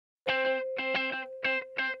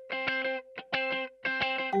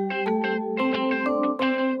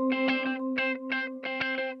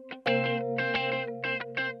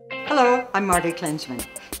I'm Marty Klinsman.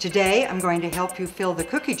 Today I'm going to help you fill the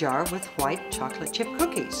cookie jar with white chocolate chip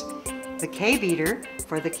cookies. The K-beater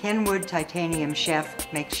for the Kenwood Titanium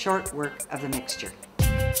Chef makes short work of the mixture.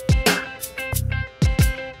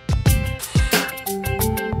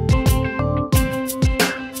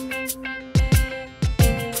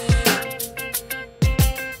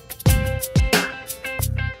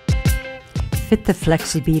 Fit the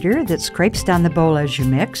flexi beater that scrapes down the bowl as you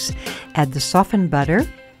mix. Add the softened butter,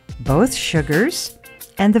 both sugars,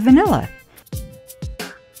 and the vanilla.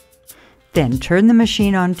 Then turn the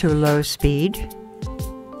machine on to a low speed.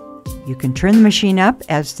 You can turn the machine up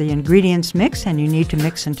as the ingredients mix, and you need to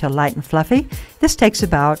mix until light and fluffy. This takes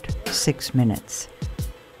about 6 minutes.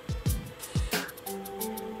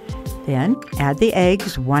 Then add the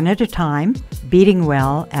eggs one at a time, beating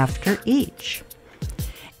well after each.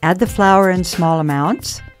 Add the flour in small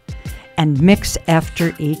amounts and mix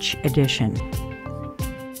after each addition.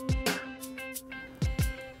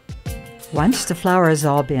 Once the flour has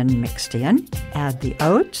all been mixed in, add the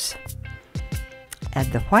oats, add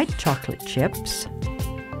the white chocolate chips,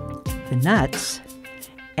 the nuts,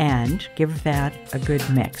 and give that a good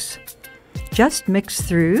mix. Just mix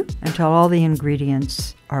through until all the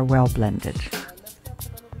ingredients are well blended.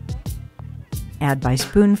 Add by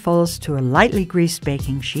spoonfuls to a lightly greased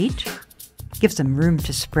baking sheet. Gives them room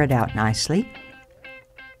to spread out nicely.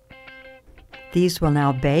 These will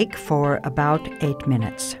now bake for about 8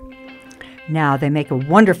 minutes. Now they make a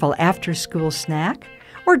wonderful after-school snack,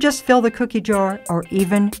 or just fill the cookie jar, or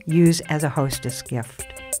even use as a hostess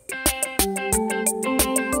gift.